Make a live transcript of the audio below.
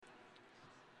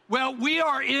Well, we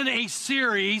are in a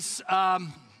series,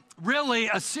 really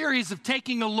a series of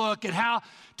taking a look at how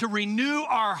to renew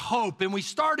our hope. And we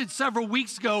started several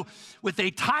weeks ago with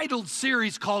a titled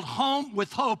series called Home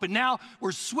with Hope. And now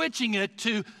we're switching it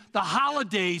to the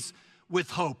holidays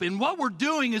with hope. And what we're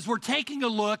doing is we're taking a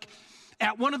look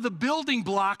at one of the building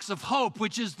blocks of hope,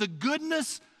 which is the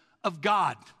goodness of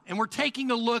God. And we're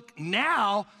taking a look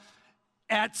now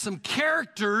at some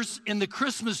characters in the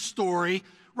Christmas story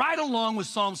right along with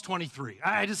Psalms 23.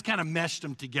 I just kind of meshed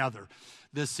them together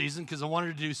this season because I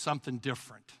wanted to do something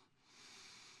different.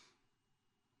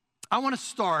 I want to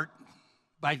start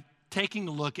by taking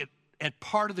a look at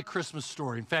part of the Christmas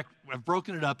story. In fact, I've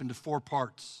broken it up into 4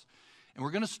 parts. And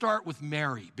we're going to start with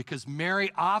Mary because Mary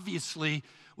obviously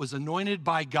was anointed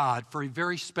by God for a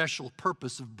very special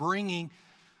purpose of bringing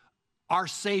our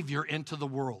Savior into the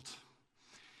world.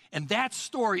 And that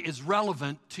story is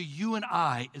relevant to you and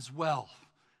I as well.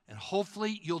 And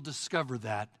hopefully you'll discover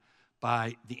that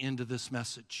by the end of this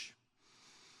message.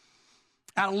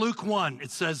 Out of Luke 1, it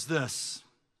says this: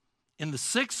 in the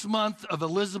 6th month of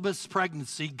Elizabeth's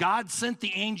pregnancy, God sent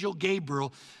the angel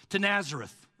Gabriel to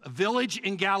Nazareth, a village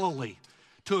in Galilee,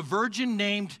 to a virgin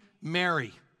named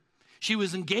Mary. She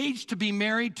was engaged to be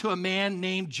married to a man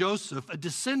named Joseph, a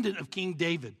descendant of King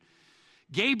David.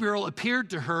 Gabriel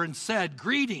appeared to her and said,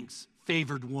 "Greetings,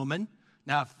 favored woman."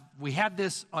 Now, if we had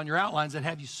this on your outlines, I'd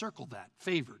have you circle that,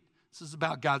 favored. This is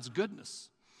about God's goodness.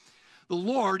 "The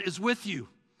Lord is with you."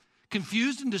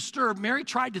 Confused and disturbed, Mary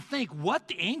tried to think what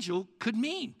the angel could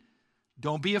mean.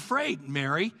 "Don't be afraid,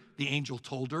 Mary," the angel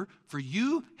told her, "for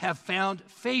you have found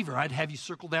favor." I'd have you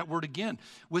circle that word again.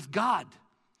 "With God.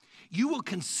 You will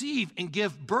conceive and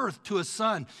give birth to a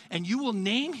son, and you will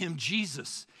name him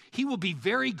Jesus. He will be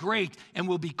very great and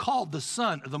will be called the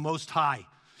Son of the Most High.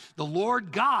 The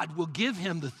Lord God will give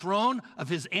him the throne of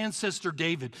his ancestor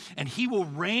David, and he will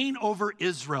reign over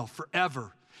Israel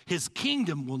forever. His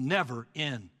kingdom will never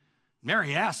end."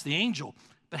 Mary asked the angel,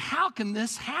 "But how can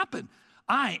this happen?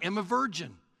 I am a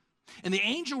virgin." And the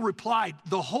angel replied,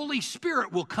 "The Holy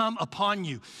Spirit will come upon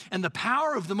you, and the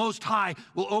power of the Most High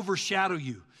will overshadow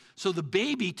you. So the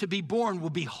baby to be born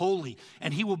will be holy,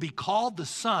 and he will be called the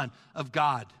Son of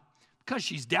God." Because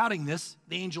she's doubting this,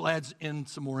 the angel adds in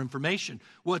some more information.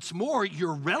 "What's more,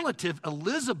 your relative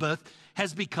Elizabeth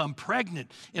has become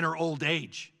pregnant in her old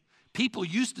age. People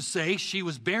used to say she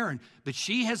was barren, but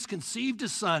she has conceived a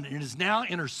son and is now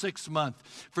in her 6th month.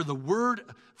 For the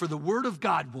word of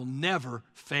God will never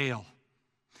fail."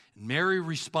 And Mary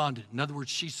responded. In other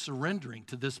words, she's surrendering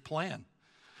to this plan.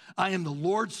 "I am the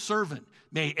Lord's servant.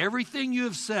 May everything you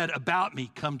have said about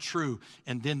me come true."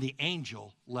 And then the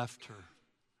angel left her.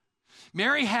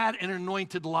 Mary had an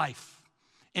anointed life.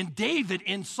 And David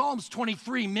in Psalms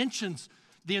 23 mentions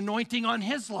the anointing on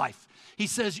his life. He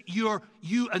says,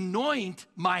 you anoint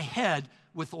my head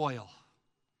with oil.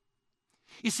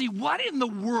 You see, what in the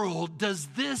world does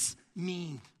this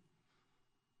mean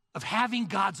of having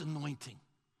God's anointing?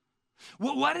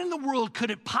 What in the world could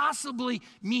it possibly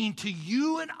mean to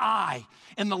you and I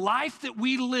and the life that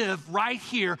we live right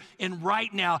here and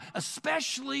right now,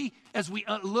 especially as we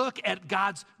look at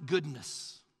God's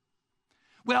goodness?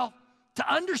 Well,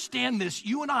 to understand this,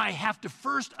 you and I have to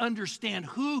first understand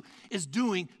who is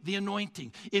doing the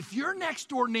anointing. If your next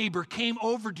door neighbor came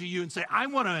over to you and said, "I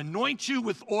want to anoint you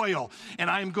with oil, and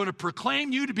I'm going to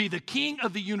proclaim you to be the king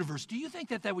of the universe," do you think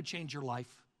that would change your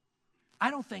life?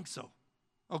 I don't think so.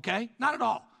 Okay? Not at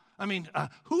all. I mean,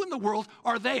 who in the world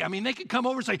are they? I mean, they could come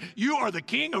over and say, "You are the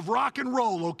king of rock and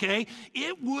roll," okay?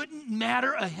 It wouldn't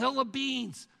matter a hill of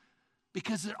beans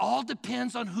because it all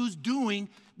depends on who's doing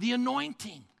the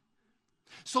anointing.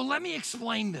 So let me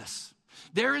explain this.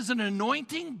 There is an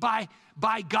anointing by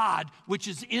God, which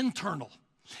is internal.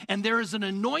 And there is an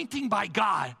anointing by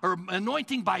God, or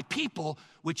anointing by people,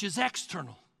 which is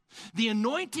external. The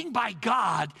anointing by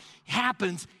God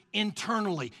happens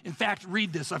internally. In fact,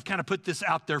 read this. I've kind of put this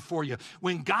out there for you.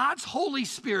 When God's Holy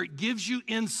Spirit gives you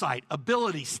insight,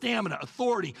 ability, stamina,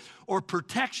 authority, or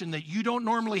protection that you don't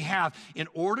normally have in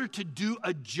order to do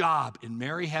a job, and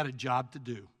Mary had a job to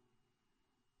do,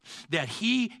 that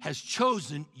he has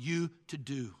chosen you to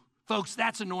do. Folks,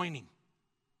 that's anointing.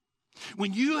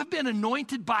 When you have been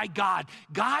anointed by God,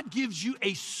 God gives you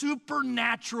a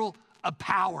supernatural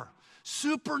power,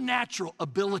 supernatural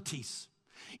abilities,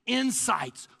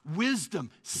 insights, wisdom,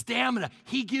 stamina.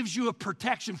 He gives you a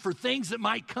protection for things that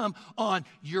might come on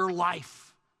your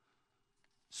life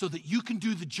so that you can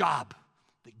do the job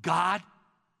that God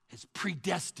has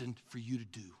predestined for you to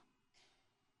do.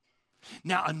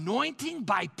 Now, anointing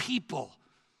by people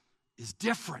is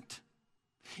different.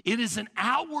 It is an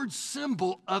outward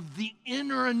symbol of the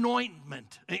inner anointing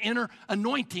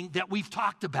that we've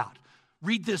talked about.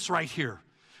 Read this right here.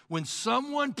 When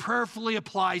someone prayerfully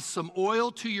applies some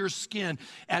oil to your skin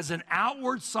as an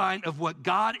outward sign of what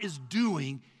God is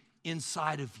doing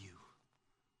inside of you.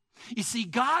 You see,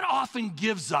 God often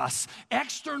gives us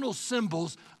external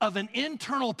symbols of an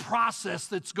internal process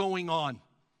that's going on.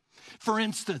 For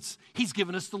instance, he's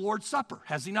given us the Lord's Supper,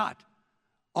 has he not?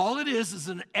 All it is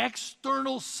an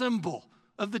external symbol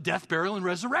of the death, burial, and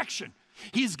resurrection.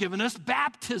 He's given us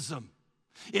baptism.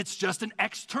 It's just an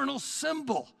external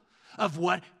symbol of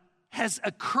what has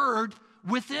occurred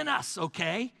within us,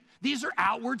 okay? These are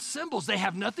outward symbols. They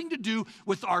have nothing to do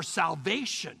with our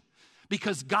salvation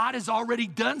because God has already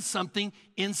done something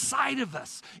inside of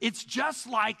us. It's just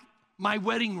like my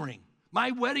wedding ring.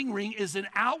 My wedding ring is an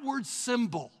outward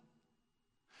symbol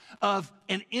of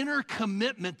an inner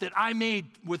commitment that I made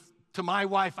to my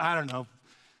wife. I don't know.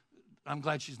 I'm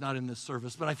glad she's not in this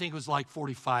service, but I think it was like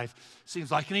 45.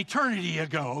 Seems like an eternity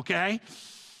ago, okay?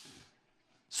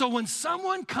 So when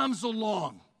someone comes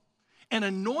along and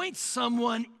anoints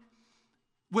someone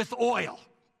with oil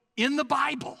in the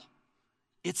Bible,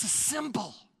 it's a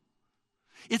symbol.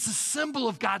 It's a symbol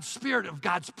of God's Spirit, of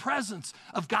God's presence,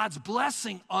 of God's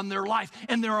blessing on their life.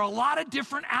 And there are a lot of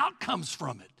different outcomes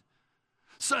from it.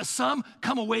 So some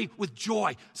come away with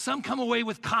joy. Some come away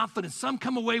with confidence. Some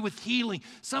come away with healing.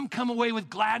 Some come away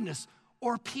with gladness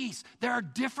or peace. There are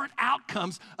different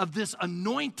outcomes of this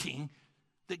anointing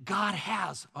that God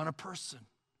has on a person.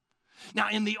 Now,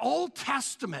 in the Old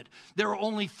Testament, there are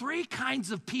only 3 kinds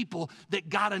of people that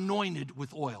God anointed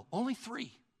with oil. Only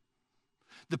 3.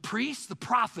 The priests, the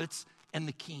prophets, and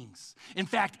the kings. In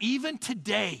fact, even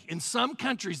today, in some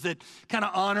countries that kind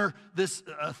of honor this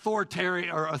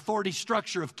authority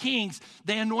structure of kings,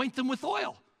 they anoint them with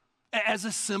oil as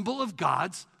a symbol of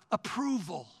God's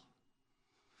approval.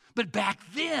 But back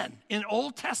then, in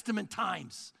Old Testament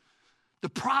times, the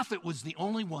prophet was the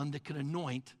only one that could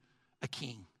anoint a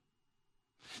king.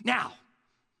 Now,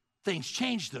 things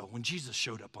changed, though, when Jesus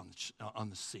showed up on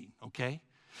the scene, okay?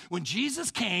 When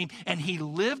Jesus came and he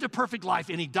lived a perfect life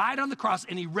and he died on the cross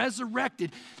and he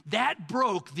resurrected, that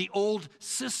broke the old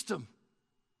system,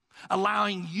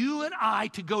 allowing you and I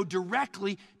to go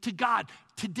directly to God.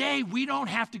 Today, we don't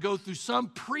have to go through some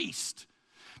priest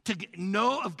to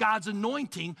know of God's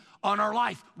anointing on our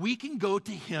life. We can go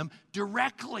to him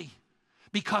directly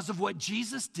because of what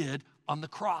Jesus did on the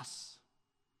cross.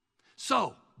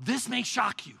 So, this may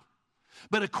shock you,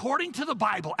 but according to the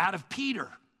Bible, out of Peter,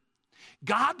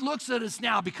 God looks at us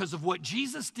now because of what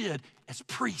Jesus did as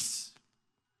priests.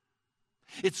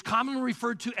 It's commonly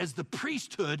referred to as the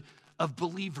priesthood of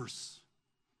believers.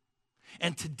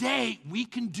 And today, we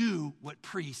can do what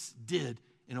priests did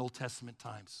in Old Testament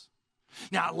times.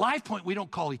 Now, at Life Point, we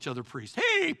don't call each other priests.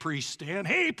 Hey, priest Stan.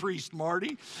 Hey, priest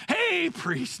Marty. Hey,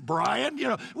 priest Brian.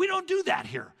 We don't do that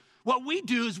here. What we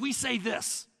do is we say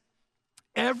this: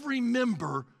 every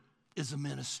member is a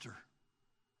minister.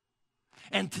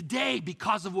 And today,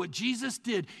 because of what Jesus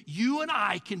did, you and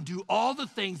I can do all the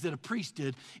things that a priest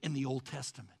did in the Old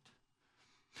Testament.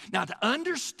 Now, to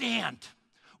understand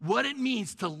what it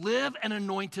means to live an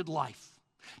anointed life,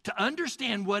 to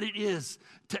understand what it is,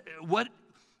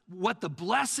 what the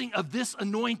blessing of this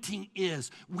anointing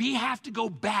is, we have to go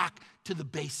back to the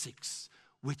basics,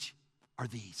 which are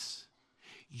these.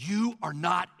 You are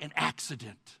not an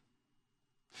accident.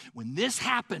 When this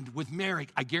happened with Mary,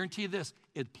 I guarantee you this,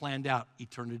 it planned out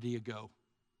eternity ago.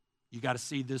 You got to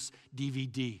see this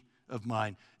DVD of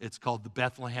mine. It's called The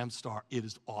Bethlehem Star. It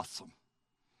is awesome.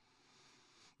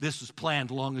 This was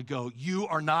planned long ago. You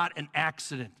are not an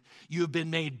accident. You have been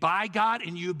made by God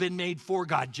and you have been made for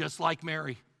God, just like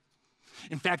Mary.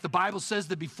 In fact, the Bible says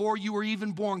that before you were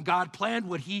even born, God planned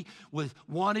what he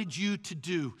wanted you to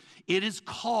do. It is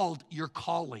called your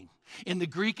calling. In the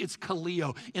Greek, it's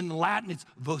kaleo. In the Latin, it's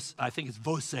vos, I think it's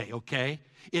vose, okay?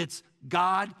 It's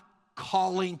God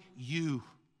calling you.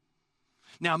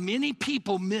 Now, many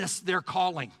people miss their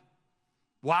calling.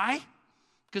 Why?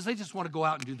 Because they just want to go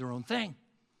out and do their own thing.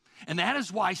 And that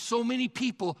is why so many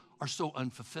people are so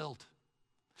unfulfilled.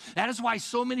 That is why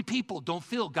so many people don't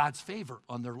feel God's favor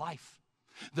on their life.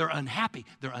 They're unhappy.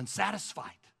 They're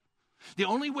unsatisfied. The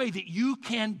only way that you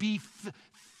can be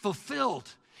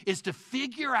fulfilled is to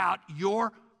figure out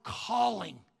your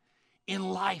calling in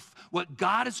life, what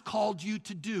God has called you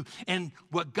to do. And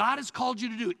what God has called you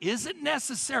to do isn't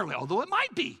necessarily, although it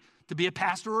might be, to be a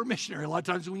pastor or a missionary. A lot of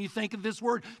times when you think of this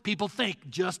word, people think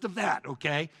just of that,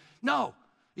 okay? No,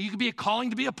 You could be a calling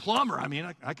to be a plumber. I mean,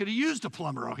 I could have used a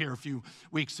plumber here a few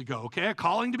weeks ago, okay? A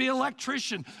calling to be an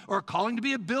electrician, or a calling to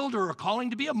be a builder, or a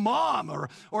calling to be a mom,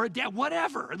 or a dad,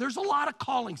 whatever. There's a lot of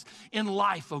callings in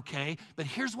life, okay? But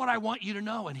here's what I want you to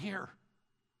know and hear.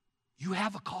 You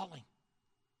have a calling,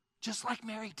 just like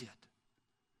Mary did.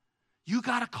 You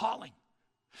got a calling.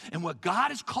 And what God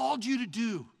has called you to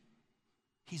do,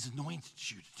 He's anointed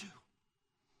you to do.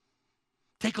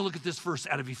 Take a look at this verse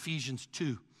out of Ephesians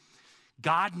 2.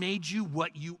 God made you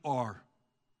what you are.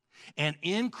 And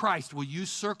in Christ, will you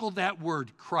circle that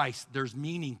word, Christ? There's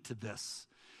meaning to this.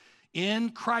 In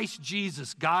Christ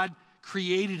Jesus, God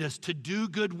created us to do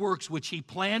good works, which He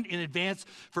planned in advance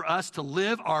for us to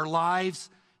live our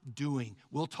lives doing.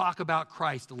 We'll talk about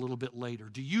Christ a little bit later.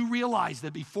 Do you realize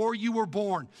that before you were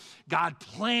born, God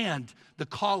planned the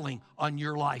calling on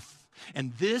your life?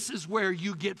 And this is where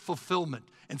you get fulfillment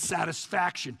and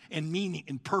satisfaction and meaning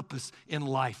and purpose in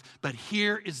life. But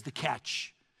here is the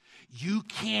catch. You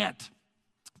can't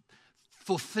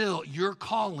fulfill your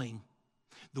calling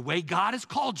the way God has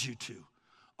called you to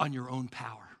on your own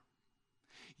power.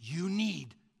 You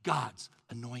need God's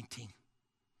anointing.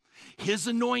 His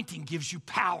anointing gives you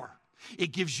power.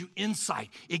 It gives you insight.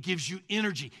 It gives you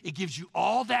energy. It gives you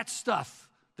all that stuff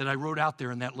that I wrote out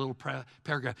there in that little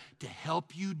paragraph to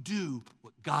help you do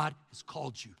what God has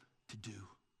called you to do.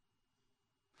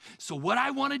 So what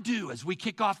I want to do as we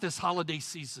kick off this holiday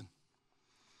season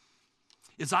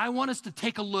is I want us to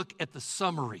take a look at the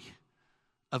summary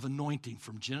of anointing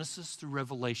from Genesis through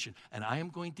Revelation. And I am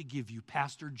going to give you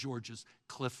Pastor George's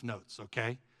Cliff Notes,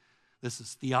 okay? This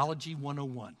is Theology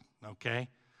 101, okay,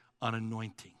 on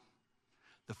anointing.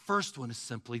 The first one is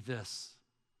simply this.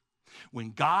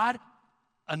 When God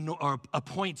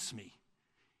appoints me,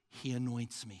 He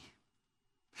anoints me.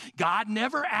 God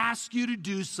never asks you to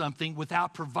do something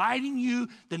without providing you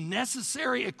the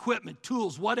necessary equipment,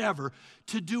 tools, whatever,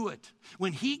 to do it.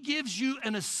 When He gives you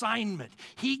an assignment,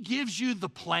 He gives you the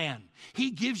plan.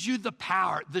 He gives you the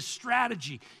power, the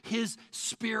strategy, His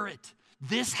Spirit.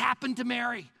 This happened to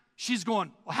Mary. She's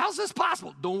going, well, how's this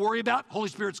possible? Don't worry about it. Holy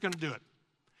Spirit's going to do it.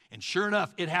 And sure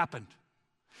enough, it happened.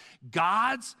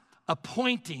 God's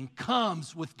appointing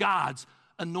comes with God's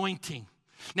anointing.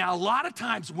 Now, a lot of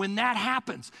times when that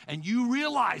happens and you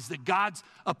realize that God's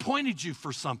appointed you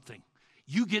for something,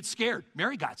 you get scared.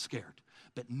 Mary got scared.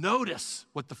 But notice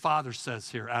what the Father says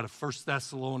here out of 1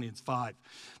 Thessalonians 5.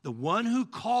 The one who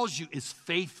calls you is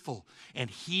faithful, and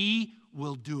He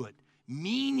will do it.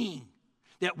 Meaning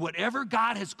that whatever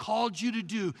God has called you to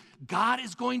do, God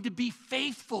is going to be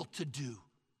faithful to do.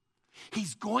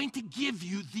 He's going to give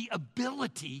you the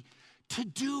ability to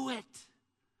do it.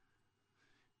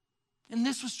 And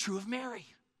this was true of Mary.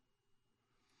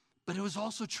 But it was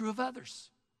also true of others.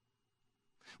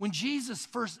 When Jesus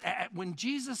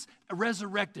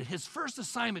resurrected, His first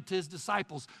assignment to His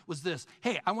disciples was this.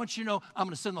 Hey, I want you to know I'm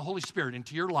going to send the Holy Spirit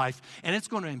into your life, and it's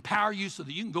going to empower you so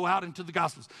that you can go out into the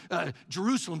Gospels.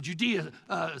 Jerusalem, Judea,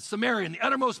 Samaria, and the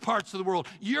uttermost parts of the world.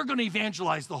 You're going to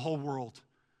evangelize the whole world.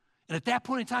 And at that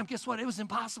point in time, guess what? It was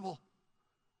impossible.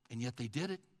 And yet they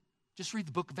did it. Just read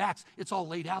the book of Acts. It's all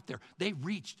laid out there. They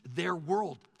reached their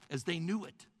world as they knew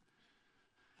it.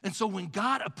 And so when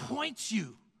God appoints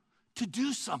you to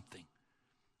do something,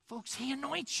 folks, He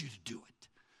anoints you to do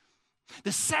it.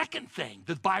 The second thing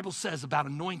the Bible says about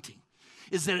anointing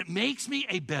is that it makes me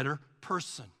a better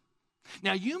person.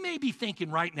 Now, you may be thinking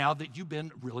right now that you've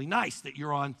been really nice, that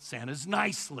you're on Santa's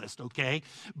nice list, okay?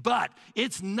 But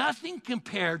it's nothing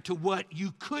compared to what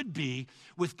you could be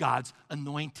with God's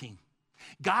anointing.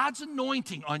 God's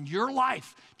anointing on your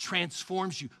life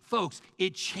transforms you. Folks,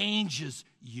 it changes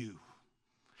you.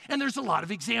 And there's a lot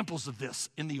of examples of this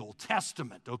in the Old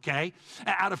Testament, okay?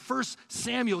 Out of 1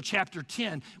 Samuel chapter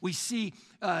 10, we see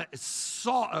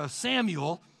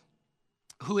Samuel,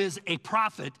 who is a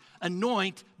prophet,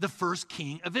 anoint the first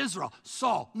king of Israel,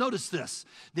 Saul. Notice this.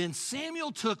 Then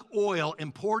Samuel took oil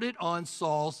and poured it on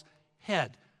Saul's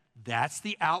head. That's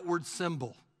the outward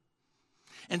symbol.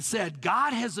 And said,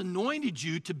 God has anointed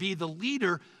you to be the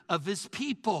leader of His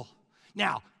people.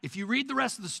 Now, if you read the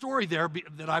rest of the story there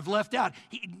that I've left out,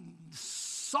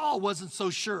 Saul wasn't so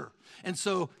sure. And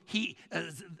so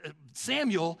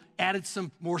Samuel added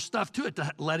some more stuff to it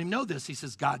to let him know this. He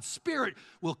says, God's Spirit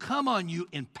will come on you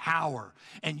in power,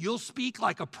 and you'll speak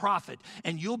like a prophet,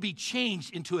 and you'll be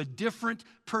changed into a different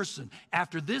person.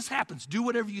 After this happens, do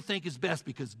whatever you think is best,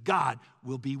 because God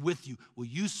will be with you. Will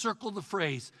you circle the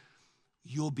phrase,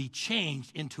 you'll be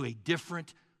changed into a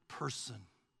different person?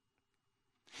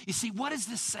 You see, what is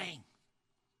this saying?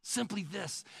 Simply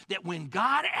this, that when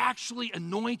God actually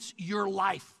anoints your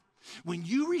life, when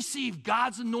you receive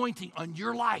God's anointing on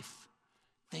your life,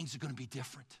 things are going to be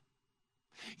different.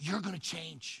 You're going to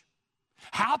change.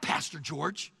 How, Pastor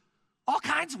George? All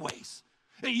kinds of ways.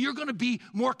 You're going to be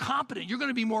more competent. You're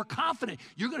going to be more confident.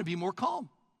 You're going to be more calm.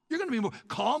 You're going to be more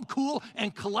calm, cool,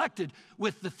 and collected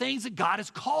with the things that God has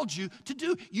called you to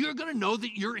do. You're going to know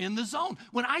that you're in the zone.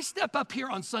 When I step up here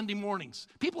on Sunday mornings,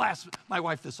 people ask my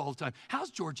wife this all the time, how's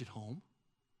George at home?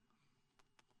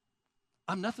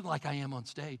 I'm nothing like I am on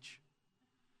stage.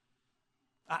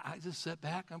 I just sit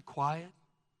back, I'm quiet.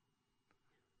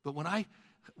 But when I,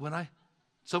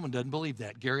 someone doesn't believe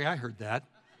that. Gary, I heard that.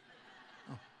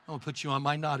 I'm going to put you on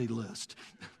my naughty list.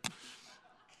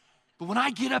 But when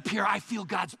I get up here, I feel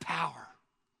God's power.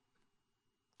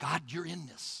 God, you're in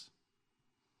this.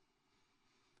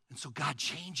 And so God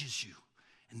changes you.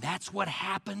 And that's what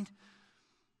happened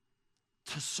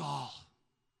to Saul.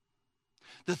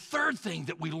 The third thing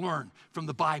that we learn from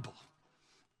the Bible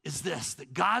is this,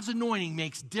 that God's anointing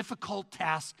makes difficult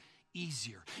tasks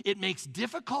easier. It makes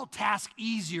difficult tasks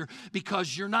easier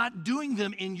because you're not doing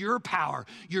them in your power.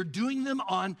 You're doing them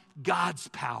on God's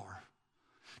power.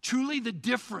 Truly, the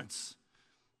difference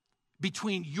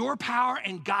between your power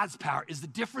and God's power is the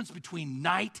difference between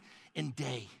night and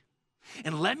day.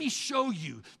 And let me show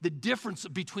you the difference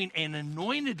between an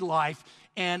anointed life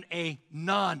and a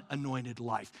non-anointed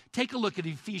life. Take a look at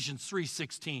Ephesians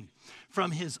 3:16.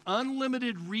 From his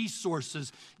unlimited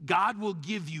resources, God will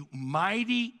give you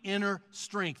mighty inner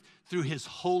strength through his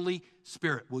Holy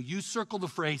Spirit. Will you circle the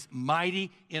phrase,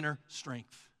 mighty inner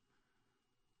strength?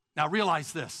 Now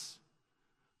realize this,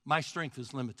 my strength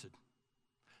is limited.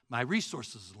 My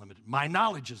resources are limited. My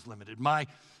knowledge is limited. My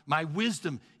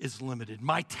wisdom is limited.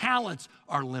 My talents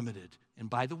are limited. And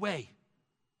by the way,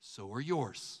 so are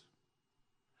yours.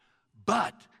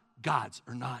 But God's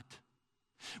are not.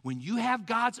 When you have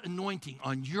God's anointing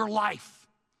on your life,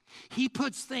 he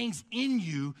puts things in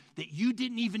you that you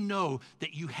didn't even know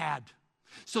that you had.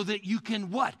 So that you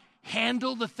can what?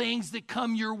 Handle the things that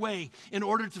come your way in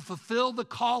order to fulfill the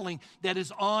calling that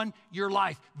is on your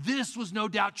life. This was no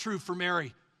doubt true for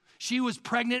Mary. She was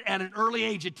pregnant at an early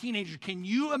age, a teenager. Can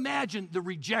you imagine the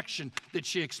rejection that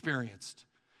she experienced?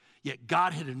 Yet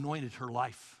God had anointed her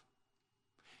life,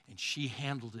 and she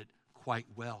handled it quite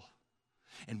well.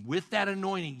 And with that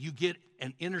anointing, you get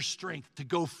an inner strength to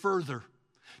go further,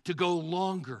 to go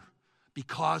longer,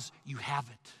 because you have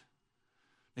it.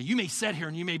 Now, you may sit here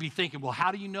and you may be thinking, well,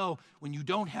 how do you know when you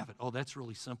don't have it? Oh, that's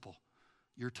really simple.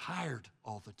 You're tired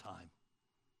all the time.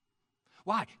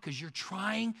 Why? Because you're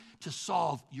trying to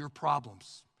solve your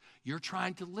problems. You're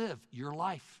trying to live your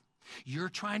life. You're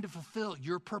trying to fulfill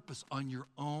your purpose on your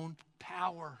own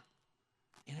power,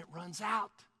 and it runs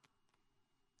out.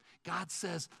 God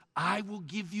says, I will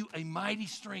give you a mighty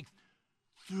strength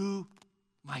through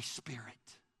my Spirit.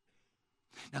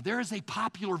 Now, there is a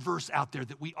popular verse out there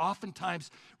that we oftentimes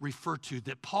refer to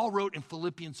that Paul wrote in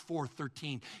Philippians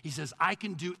 4:13. He says, I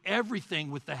can do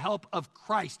everything with the help of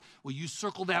Christ. Will you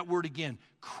circle that word again?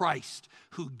 Christ,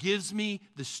 who gives me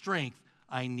the strength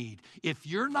I need. If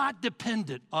you're not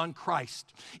dependent on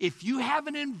Christ, if you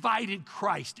haven't invited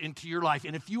Christ into your life,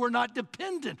 and if you are not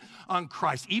dependent on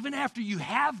Christ, even after you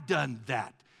have done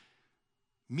that,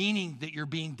 meaning that you're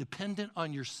being dependent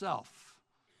on yourself,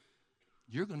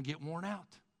 you're going to get worn out.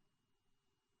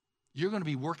 You're going to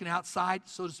be working outside,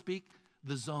 so to speak,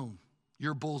 the zone,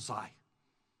 your bullseye.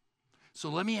 So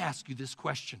let me ask you this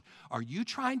question. Are you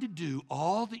trying to do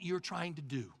all that you're trying to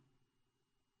do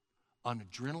on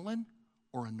adrenaline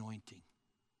or anointing?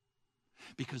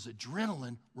 Because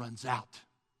adrenaline runs out.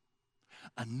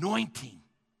 Anointing,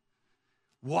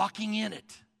 walking in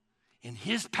it, in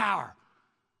his power,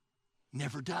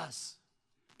 never does.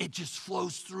 It just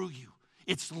flows through you.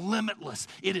 It's limitless.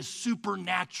 It is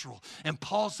supernatural. And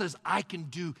Paul says, I can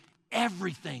do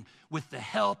everything with the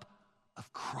help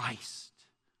of Christ.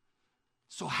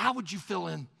 So how would you fill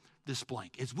in this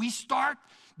blank? As we start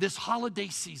this holiday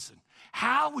season,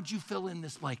 how would you fill in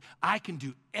this blank? I can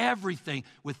do everything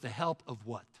with the help of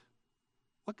what?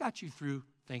 What got you through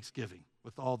Thanksgiving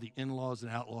with all the in-laws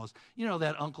and outlaws? You know,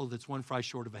 that uncle that's one fry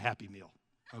short of a Happy Meal,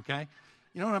 okay?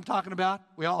 You know what I'm talking about?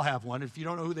 We all have one. If you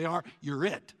don't know who they are, you're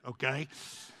it, okay?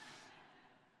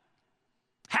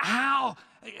 How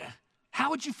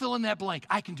would you fill in that blank?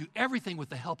 I can do everything with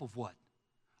the help of what?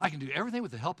 I can do everything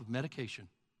with the help of medication.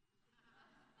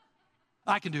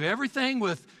 I can do everything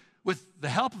with the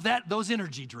help of those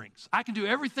energy drinks. I can do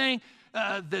everything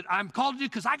that I'm called to do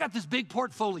because I got this big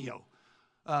portfolio,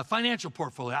 financial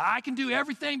portfolio. I can do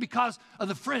everything because of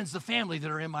the friends, the family that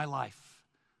are in my life.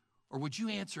 Or would you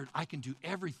answer it, I can do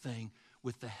everything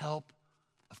with the help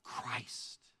of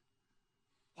Christ?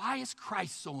 Why is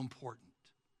Christ so important?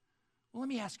 Well, let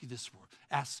me ask you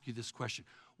this question.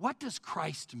 What does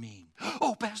Christ mean?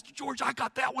 Oh, Pastor George, I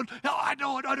got that one. Oh, I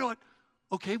know it.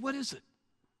 Okay, what is it?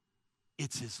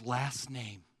 It's his last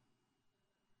name.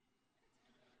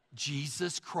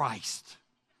 Jesus Christ.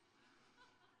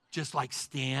 Just like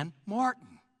Stan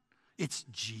Martin. It's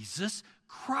Jesus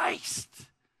Christ.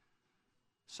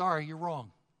 Sorry, you're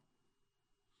wrong.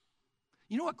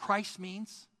 You know what Christ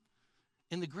means?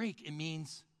 In the Greek, it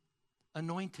means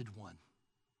anointed one.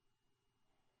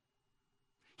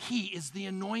 He is the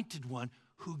anointed one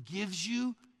who gives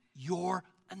you your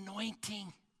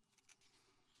anointing.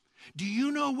 Do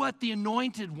you know what the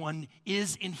anointed one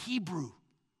is in Hebrew?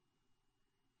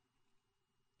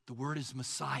 The word is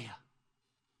Messiah.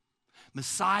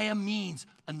 Messiah means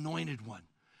anointed one.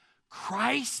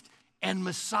 Christ and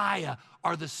Messiah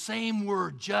are the same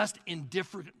word, just in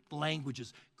different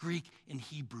languages, Greek and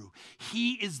Hebrew.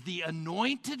 He is the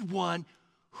anointed one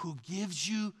who gives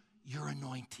you your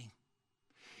anointing,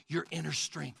 your inner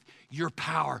strength, your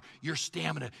power, your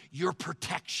stamina, your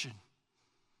protection.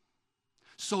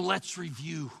 So let's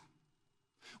review.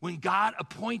 When God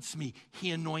appoints me,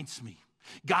 he anoints me.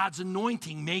 God's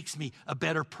anointing makes me a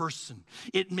better person.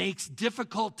 It makes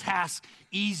difficult tasks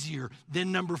easier.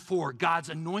 Then number 4, God's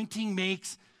anointing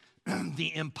makes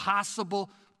the impossible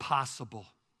possible.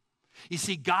 You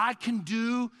see, God can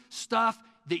do stuff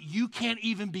that you can't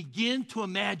even begin to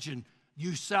imagine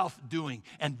yourself doing.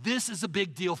 And this is a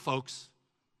big deal, folks,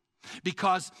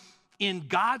 because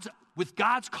with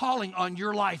God's calling on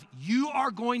your life, you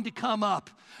are going to come up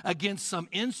against some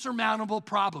insurmountable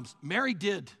problems. Mary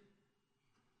did.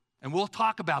 And we'll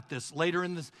talk about this later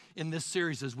in this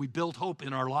series as we build hope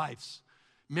in our lives.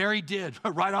 Mary did.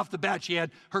 Right off the bat, she had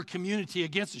her community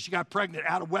against her. She got pregnant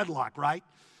out of wedlock, right?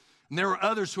 And there were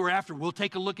others who were after her. We'll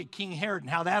take a look at King Herod and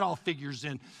how that all figures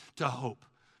into hope.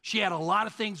 She had a lot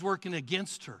of things working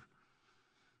against her.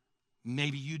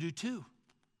 Maybe you do too.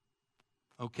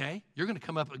 Okay? You're going to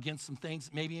come up against some things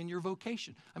maybe in your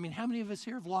vocation. I mean, how many of us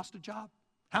here have lost a job?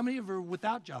 How many of you are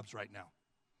without jobs right now?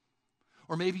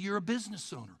 Or maybe you're a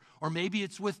business owner, or maybe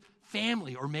it's with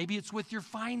family, or maybe it's with your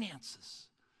finances.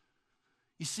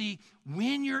 You see,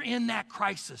 when you're in that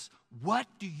crisis, what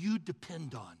do you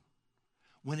depend on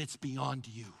when it's beyond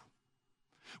you?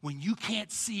 When you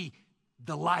can't see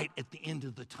the light at the end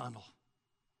of the tunnel?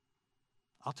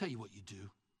 I'll tell you what you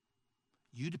do.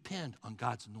 You depend on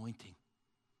God's anointing.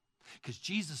 Because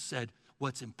Jesus said,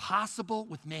 what's impossible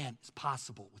with man is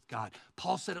possible with God.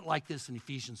 Paul said it like this in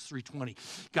Ephesians 3:20.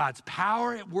 God's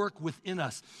power at work within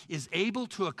us is able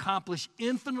to accomplish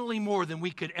infinitely more than we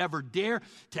could ever dare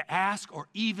to ask or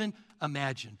even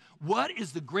imagine. What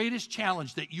is the greatest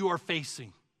challenge that you are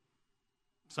facing?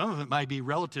 Some of it might be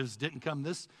relatives didn't come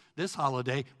this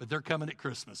holiday, but they're coming at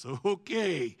Christmas.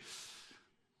 Okay.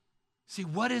 See,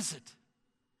 what is it?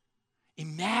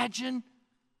 Imagine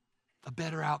a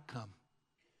better outcome.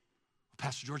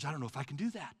 Pastor George, I don't know if I can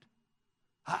do that.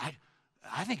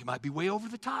 I think it might be way over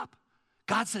the top.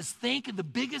 God says, think of the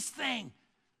biggest thing,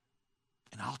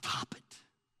 and I'll top it.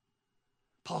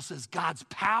 Paul says, God's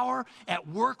power at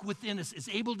work within us is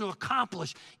able to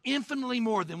accomplish infinitely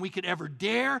more than we could ever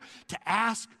dare to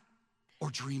ask or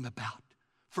dream about.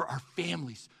 For our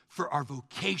families, for our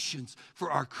vocations,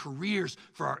 for our careers,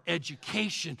 for our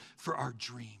education, for our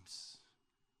dreams.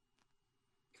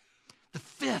 The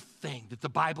 5th thing that the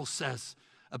Bible says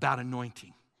about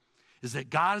anointing is that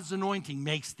God's anointing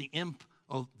makes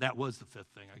that was the 5th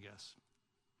thing, I guess.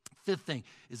 5th thing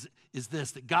is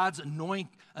this, that God's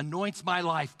anoints my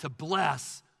life to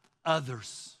bless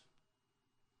others.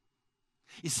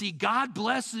 You see, God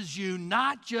blesses you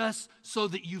not just so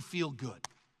that you feel good.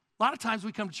 A lot of times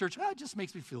we come to church, it just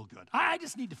makes me feel good. I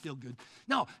just need to feel good.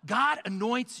 No, God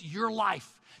anoints your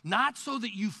life, not so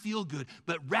that you feel good,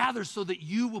 but rather so that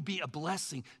you will be a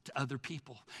blessing to other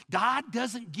people. God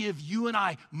doesn't give you and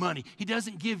I money. He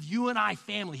doesn't give you and I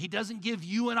family. He doesn't give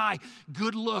you and I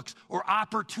good looks or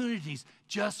opportunities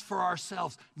just for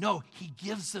ourselves. No, he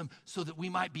gives them so that we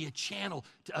might be a channel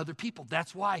to other people.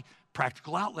 That's why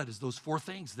Practical Outlet is those 4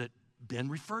 things that Ben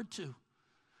referred to.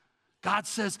 God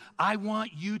says, I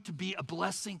want you to be a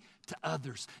blessing to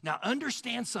others. Now,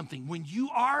 understand something. When you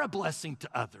are a blessing to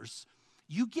others,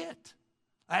 you get.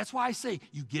 That's why I say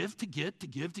you give to get, to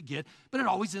give to get, but it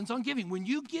always ends on giving. When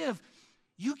you give,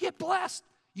 you get blessed.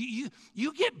 You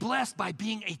get blessed by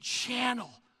being a channel.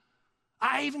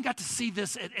 I even got to see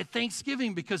this at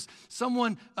Thanksgiving because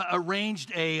someone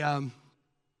arranged a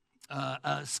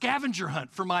scavenger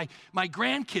hunt for my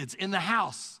grandkids in the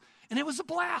house, and it was a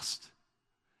blast.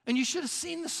 And you should have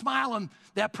seen the smile on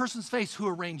that person's face who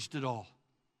arranged it all.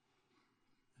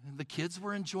 And the kids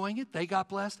were enjoying it. They got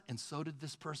blessed, and so did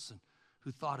this person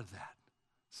who thought of that.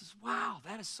 Says, wow,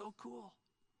 that is so cool.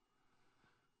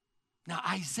 Now,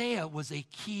 Isaiah was a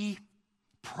key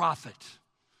prophet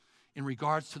in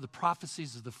regards to the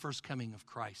prophecies of the first coming of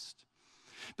Christ.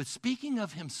 But speaking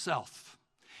of himself,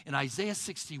 in Isaiah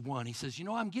 61, he says,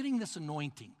 I'm getting this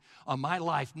anointing on my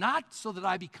life, not so that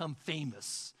I become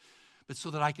famous, but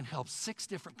so that I can help 6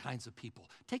 different kinds of people.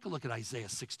 Take a look at Isaiah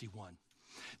 61.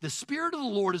 The Spirit of the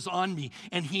Lord is on me,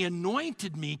 and he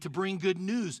anointed me to bring good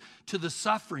news to the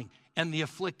suffering and the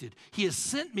afflicted. He has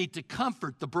sent me to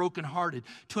comfort the brokenhearted,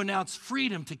 to announce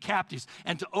freedom to captives,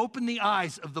 and to open the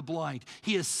eyes of the blind.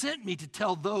 He has sent me to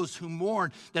tell those who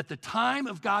mourn that the time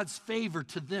of God's favor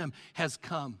to them has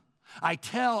come.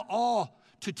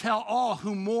 To tell all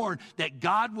who mourn that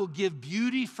God will give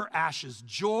beauty for ashes,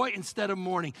 joy instead of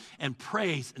mourning, and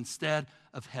praise instead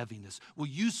of heaviness. Will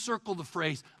you circle the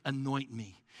phrase, anoint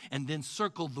me, and then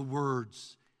circle the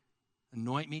words,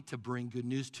 anoint me to bring good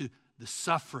news to the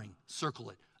suffering, circle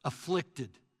it, afflicted,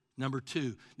 number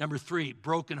 2. Number 3,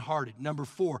 brokenhearted. Number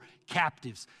 4,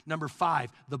 captives. Number 5,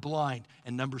 the blind.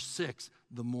 And number 6,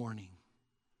 the mourning.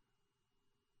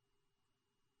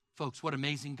 Folks, what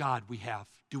amazing God we have,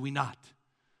 do we not?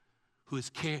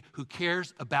 Who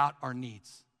cares about our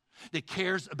needs, that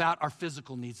cares about our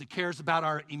physical needs, that cares about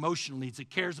our emotional needs, that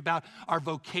cares about our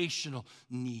vocational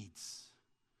needs.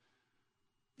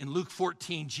 In Luke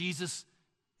 14, Jesus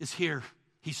is here.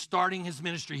 He's starting his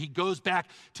ministry. He goes back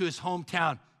to his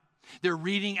hometown. They're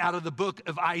reading out of the book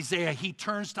of Isaiah. He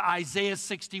turns to Isaiah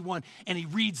 61 and he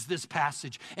reads this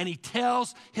passage and he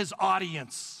tells his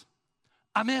audience,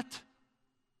 I'm it.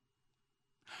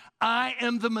 I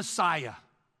am the Messiah.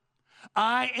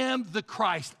 I am the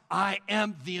Christ. I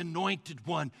am the anointed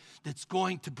one that's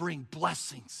going to bring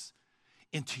blessings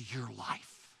into your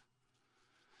life.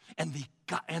 And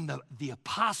the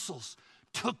apostles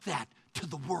took that to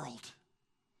the world.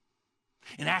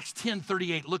 In Acts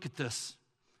 10:38, look at this.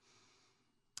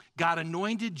 God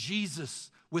anointed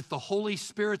Jesus with the Holy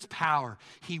Spirit's power.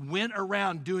 He went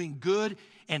around doing good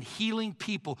and healing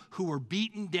people who were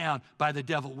beaten down by the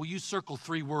devil. Will you circle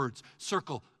 3 words?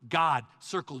 Circle God,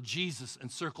 circle Jesus,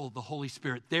 and circle the Holy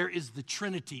Spirit. There is the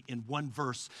Trinity in one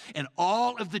verse. And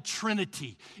all of the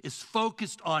Trinity is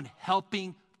focused on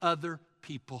helping other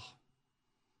people.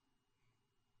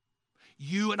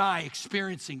 You and I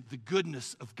experiencing the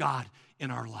goodness of God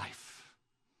in our life.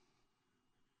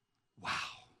 Wow.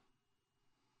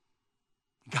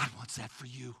 God wants that for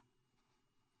you.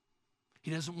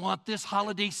 He doesn't want this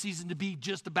holiday season to be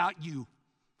just about you.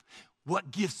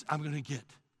 What gifts I'm going to get?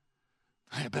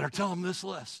 I better tell him this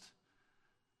list.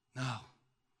 No.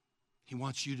 He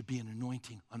wants you to be an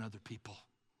anointing on other people.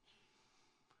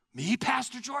 Me,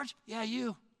 Pastor George? Yeah,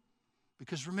 you.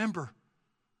 Because remember,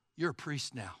 you're a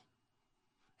priest now.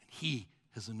 And he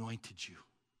has anointed you.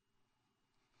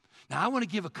 Now, I want to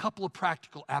give a couple of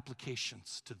practical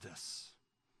applications to this.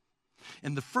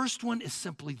 And the first one is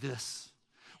simply this.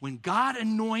 When God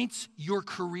anoints your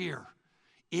career,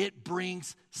 it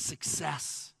brings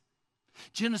success.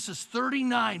 Genesis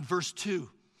 39, verse 2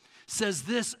 says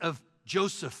this of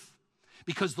Joseph.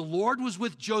 Because the Lord was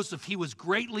with Joseph, he was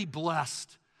greatly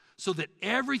blessed, so that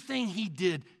everything he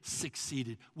did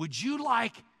succeeded. Would you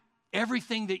like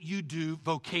everything that you do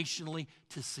vocationally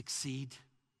to succeed?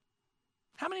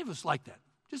 How many of us like that?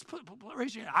 Just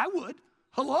raise your hand. I would.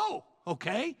 Hello,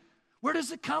 okay? Where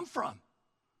does it come from?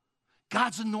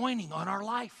 God's anointing on our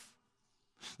life.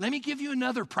 Let me give you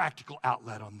another practical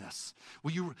outlet on this.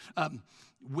 And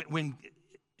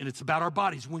it's about our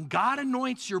bodies. When God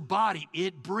anoints your body,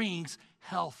 it brings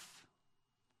health.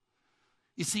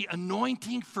 You see,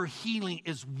 anointing for healing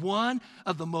is one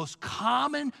of the most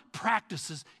common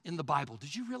practices in the Bible.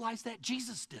 Did you realize that?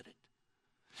 Jesus did it.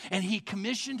 And he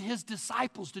commissioned his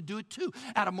disciples to do it too.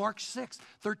 Out of Mark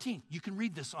 6:13. You can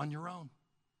read this on your own.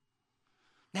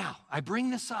 Now, I bring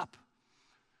this up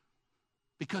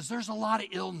because there's a lot of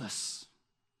illness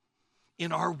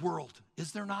in our world.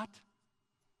 Is there not?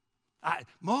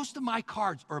 Most of my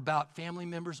cards are about family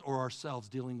members or ourselves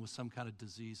dealing with some kind of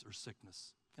disease or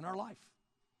sickness in our life.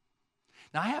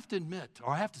 Now, I have to admit,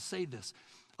 or I have to say this,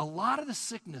 a lot of the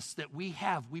sickness that we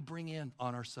have, we bring in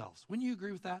on ourselves. Wouldn't you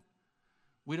agree with that?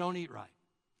 We don't eat right.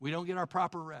 We don't get our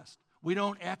proper rest. We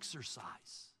don't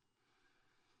exercise.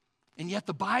 And yet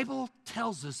the Bible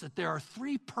tells us that there are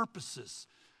 3 purposes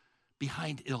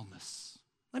behind illness.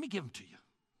 Let me give them to you.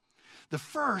 The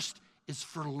first is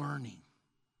for learning.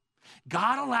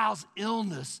 God allows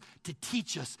illness to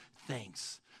teach us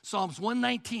things. Psalms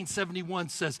 119:71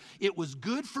 says, it was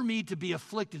good for me to be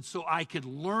afflicted so I could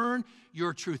learn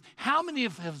your truth. How many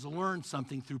of us have learned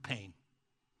something through pain?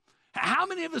 How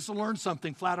many of us have learned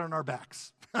something flat on our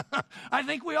backs? I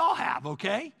think we all have,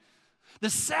 okay? The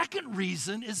second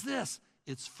reason is this.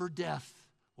 It's for death.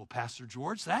 Well, Pastor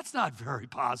George, that's not very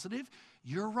positive.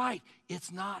 You're right,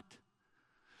 it's not.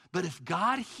 But if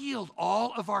God healed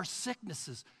all of our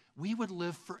sicknesses, we would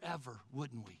live forever,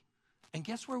 wouldn't we? And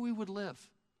guess where we would live?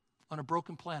 On a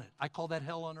broken planet. I call that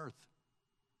hell on earth.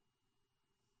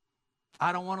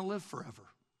 I don't want to live forever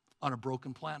on a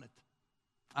broken planet.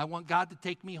 I want God to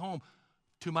take me home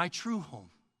to my true home.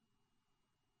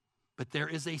 But there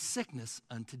is a sickness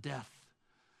unto death.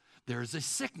 There is a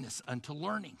sickness unto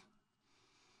learning.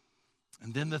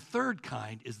 And then the third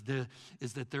kind is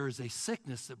that there is a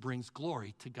sickness that brings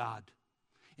glory to God.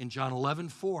 In John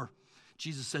 11:4,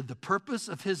 Jesus said, the purpose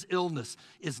of his illness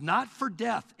is not for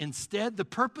death. Instead, the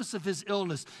purpose of his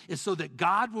illness is so that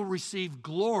God will receive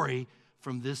glory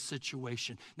from this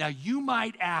situation. Now, you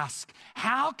might ask,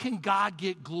 how can God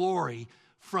get glory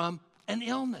from an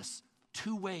illness?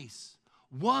 Two ways.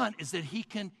 One is that he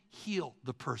can heal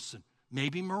the person,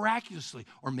 maybe miraculously,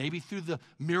 or maybe through the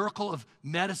miracle of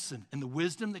medicine and the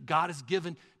wisdom that God has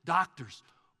given doctors.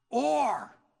 Or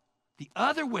the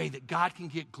other way that God can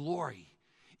get glory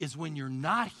is when you're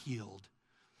not healed,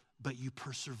 but you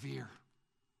persevere.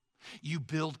 You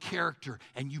build character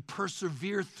and you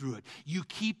persevere through it. You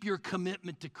keep your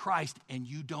commitment to Christ and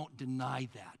you don't deny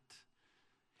that.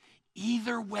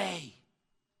 Either way,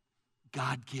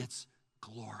 God gets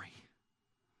glory.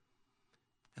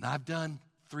 And I've done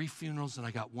 3 funerals and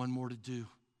I got one more to do,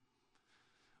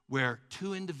 where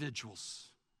 2 individuals,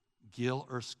 Gil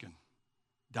Erskine,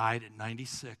 died at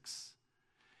 96,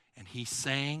 and he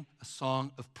sang a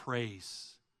song of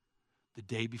praise the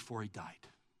day before he died.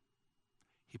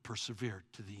 He persevered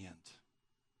to the end.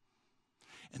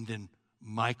 And then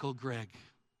Michael Gregg,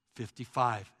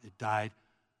 55, had died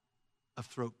of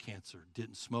throat cancer.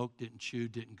 Didn't smoke, didn't chew,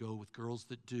 didn't go with girls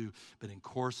that do. But in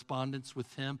correspondence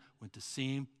with him, went to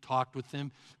see him, talked with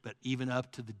him. But even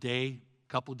up to the day,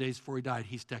 a couple of days before he died,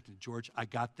 he's texting, George, I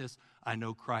got this. I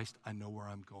know Christ. I know where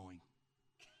I'm going.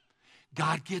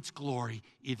 God gets glory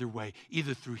either way,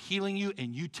 either through healing you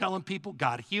and you telling people,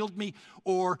 God healed me,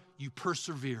 or you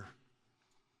persevere.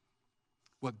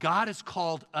 What God has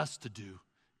called us to do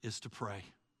is to pray.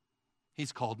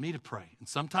 He's called me to pray. And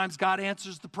sometimes God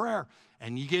answers the prayer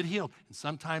and you get healed. And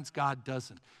sometimes God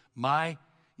doesn't.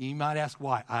 You might ask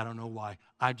why. I don't know why.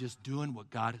 I'm just doing what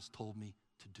God has told me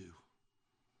to do.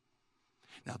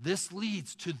 Now this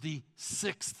leads to the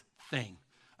 6th thing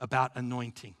about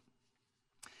anointing.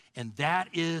 And that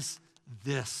is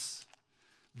this,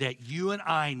 that you and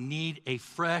I need a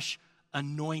fresh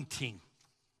anointing.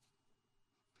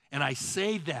 And I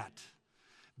say that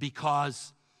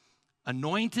because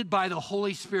anointed by the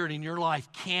Holy Spirit in your life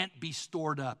can't be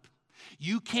stored up.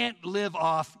 You can't live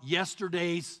off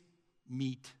yesterday's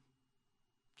meat.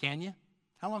 Can you?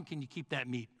 How long can you keep that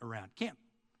meat around? Can't.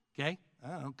 Okay? I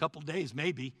don't know, a couple days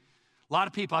maybe. A lot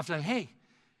of people have to say, hey,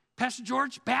 Pastor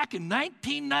George, back in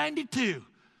 1992,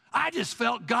 I just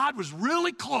felt God was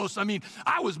really close. I mean,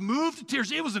 I was moved to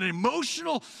tears. It was an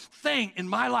emotional thing in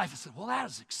my life. I said, well, that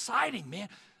is exciting, man.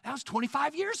 That was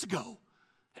 25 years ago.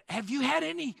 Have you had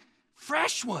any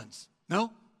fresh ones?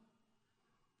 No.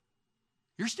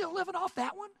 You're still living off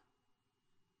that one?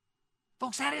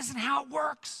 Folks, that isn't how it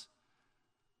works.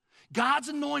 God's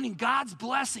anointing, God's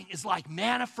blessing is like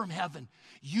manna from heaven.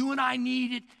 You and I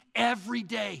need it every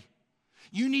day.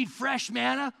 You need fresh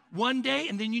manna one day,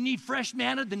 and then you need fresh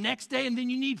manna the next day, and then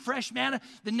you need fresh manna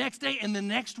the next day, and the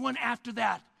next one after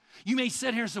that. You may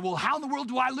sit here and say, well, how in the world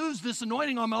do I lose this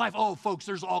anointing on my life? Oh, folks,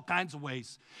 there's all kinds of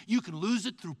ways. You can lose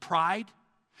it through pride.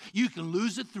 You can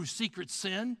lose it through secret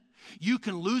sin. You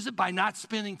can lose it by not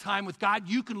spending time with God.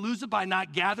 You can lose it by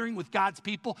not gathering with God's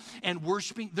people and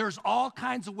worshiping. There's all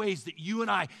kinds of ways that you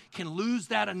and I can lose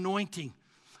that anointing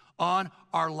on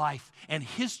our life. And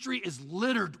history is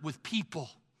littered with people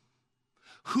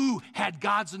who had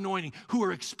God's anointing, who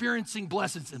are experiencing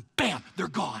blessings, and bam, they're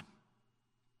gone.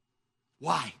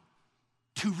 Why?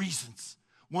 2 reasons.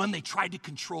 One, they tried to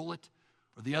control it,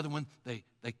 or the other one, they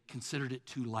considered it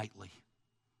too lightly.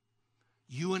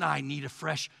 You and I need a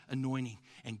fresh anointing,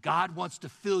 and God wants to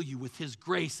fill you with his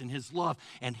grace and his love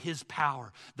and his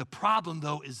power. The problem,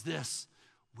 though, is this: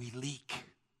 we leak,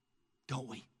 don't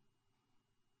we?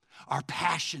 Our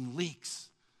passion leaks.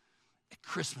 At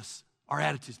Christmas, our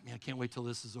attitudes, man, I can't wait till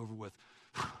this is over with.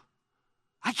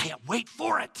 I can't wait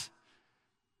for it.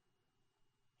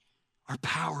 Our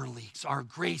power leaks, our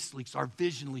grace leaks, our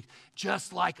vision leaks,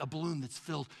 just like a balloon that's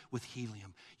filled with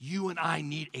helium. You and I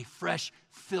need a fresh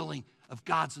filling of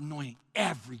God's anointing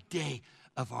every day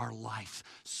of our life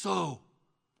so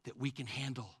that we can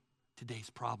handle today's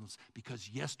problems, because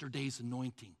yesterday's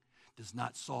anointing does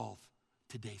not solve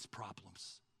today's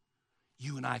problems.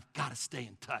 You and I have got to stay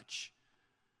in touch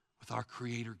with our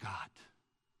Creator God.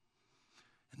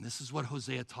 And this is what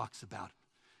Hosea talks about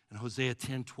in Hosea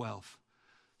 10:12.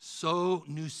 Sow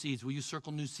new seeds. Will you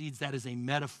circle new seeds? That is a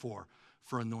metaphor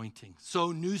for anointing.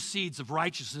 Sow new seeds of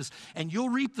righteousness, and you'll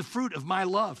reap the fruit of my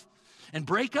love. And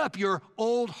break up your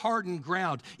old hardened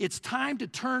ground. It's time to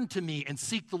turn to me and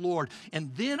seek the Lord,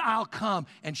 and then I'll come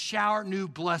and shower new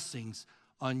blessings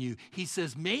on you. He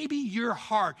says, maybe your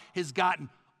heart has gotten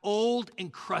old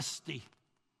and crusty.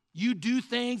 You do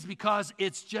things because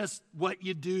it's just what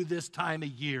you do this time of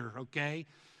year, okay?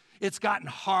 It's gotten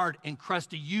hard and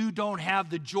crusty. You don't have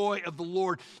the joy of the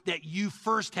Lord that you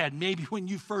first had, maybe when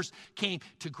you first came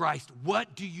to Christ.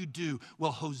 What do?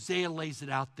 Well, Hosea lays it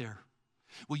out there.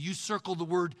 Will you circle the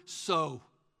word sow?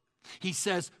 He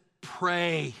says,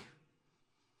 pray.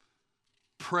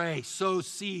 Pray, sow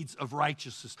seeds of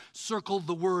righteousness. Circle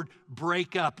the word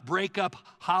break up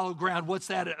hollow ground. What's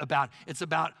that about? It's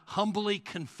about humbly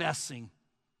confessing.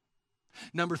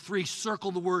 Number 3,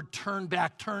 circle the word turn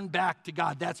back to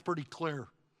God. That's pretty clear.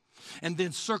 And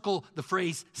then circle the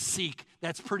phrase seek.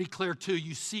 That's pretty clear too.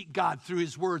 You seek God through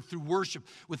His word, through worship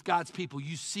with God's people.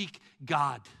 You seek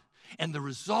God. And the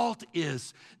result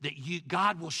is that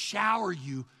God will shower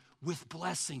you with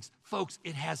blessings. Folks,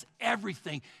 it has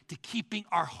everything to keeping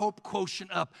our hope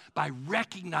quotient up by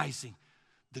recognizing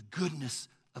the goodness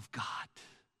of God.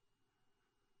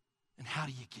 And how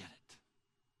do you get it?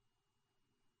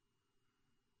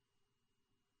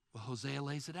 Well, Hosea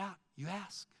lays it out. You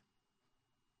ask.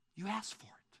 You ask for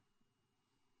it.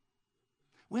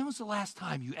 When was the last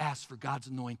time you asked for God's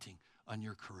anointing on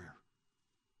your career?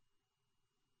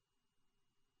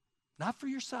 Not for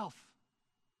yourself,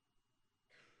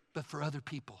 but for other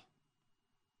people.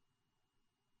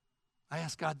 I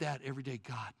ask God that every day.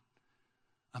 God,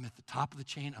 I'm at the top of the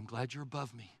chain. I'm glad you're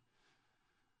above me.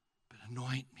 But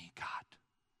anoint me, God.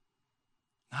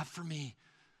 Not for me,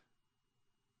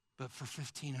 but for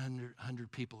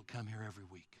 1,500 people that come here every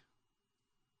week.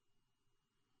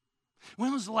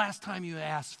 When was the last time you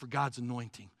asked for God's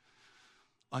anointing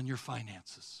on your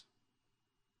finances?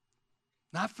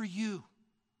 Not for you,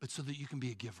 but so that you can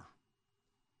be a giver.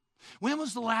 When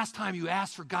was the last time you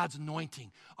asked for God's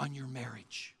anointing on your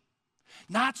marriage?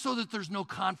 Not so that there's no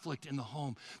conflict in the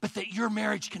home, but that your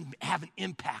marriage can have an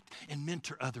impact and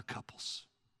mentor other couples.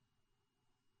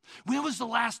 When was the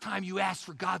last time you asked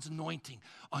for God's anointing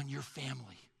on your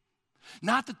family?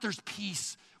 Not that there's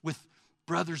peace with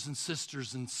brothers and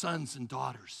sisters and sons and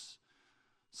daughters,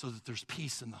 so that there's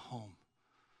peace in the home,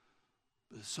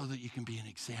 but so that you can be an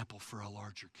example for a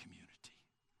larger community.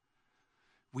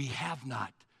 We have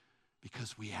not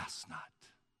because we ask not.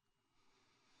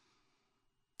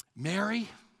 Mary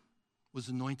was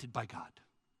anointed by God.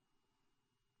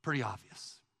 Pretty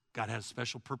obvious. God had a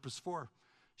special purpose for her.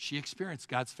 She experienced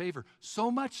God's favor, so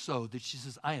much so that she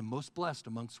says, I am most blessed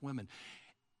amongst women.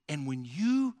 And when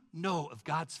you know of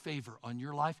God's favor on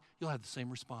your life, you'll have the same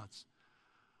response.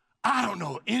 I don't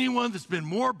know anyone that's been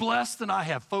more blessed than I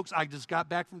have. Folks, I just got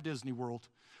back from Disney World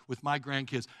with my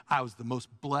grandkids. I was the most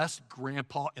blessed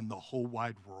grandpa in the whole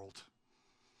wide world.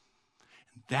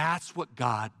 And that's what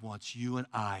God wants you and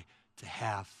I to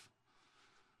have.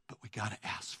 But we got to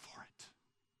ask for it.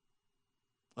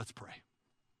 Let's pray.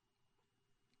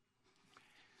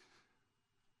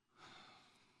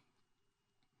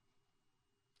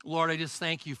 Lord, I just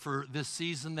thank you for this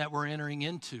season that we're entering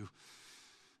into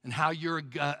and how you're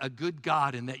a good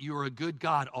God and that you are a good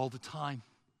God all the time.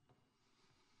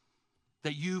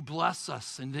 That you bless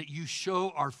us and that you show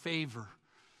our favor,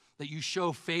 that you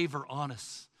show favor on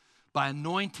us by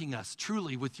anointing us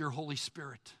truly with your Holy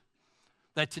Spirit.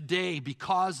 That today,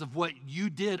 because of what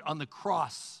you did on the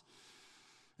cross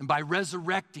and by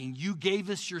resurrecting, you gave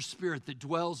us your Spirit that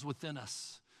dwells within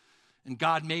us. And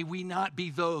God, may we not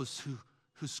be those who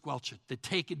squelch it, that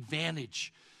take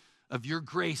advantage of your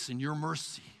grace and your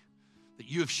mercy that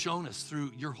you have shown us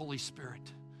through your Holy Spirit.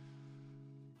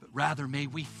 But rather, may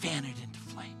we fan it into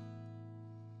flame.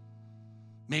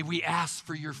 May we ask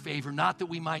for your favor, not that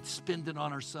we might spend it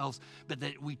on ourselves, but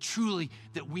that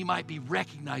we might be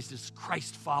recognized as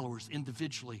Christ followers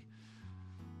individually,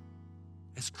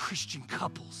 as Christian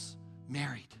couples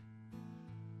married,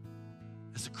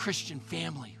 as a Christian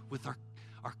family with our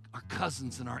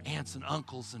cousins and our aunts and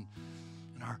uncles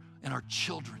and our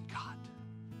children, God,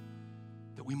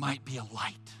 that we might be a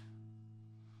light,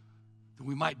 that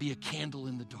we might be a candle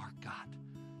in the dark, God,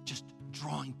 just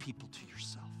drawing people to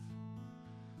yourself.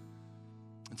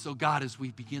 And so, God, as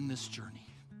we begin this journey,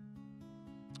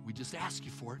 we just ask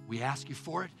you for it. We ask you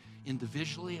for it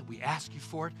individually, and we ask you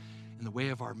for it in the way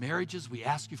of our marriages. We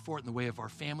ask you for it in the way of our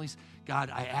families. God,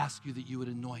 I ask you that you would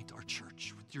anoint our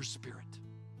church with your Spirit.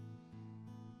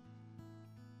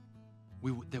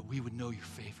 That we would know your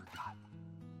favor, God.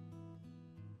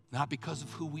 Not because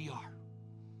of who we are,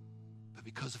 but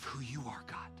because of who you are,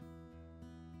 God.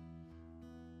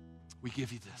 We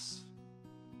give you this.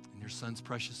 In your Son's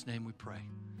precious name we pray.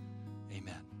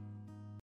 Amen.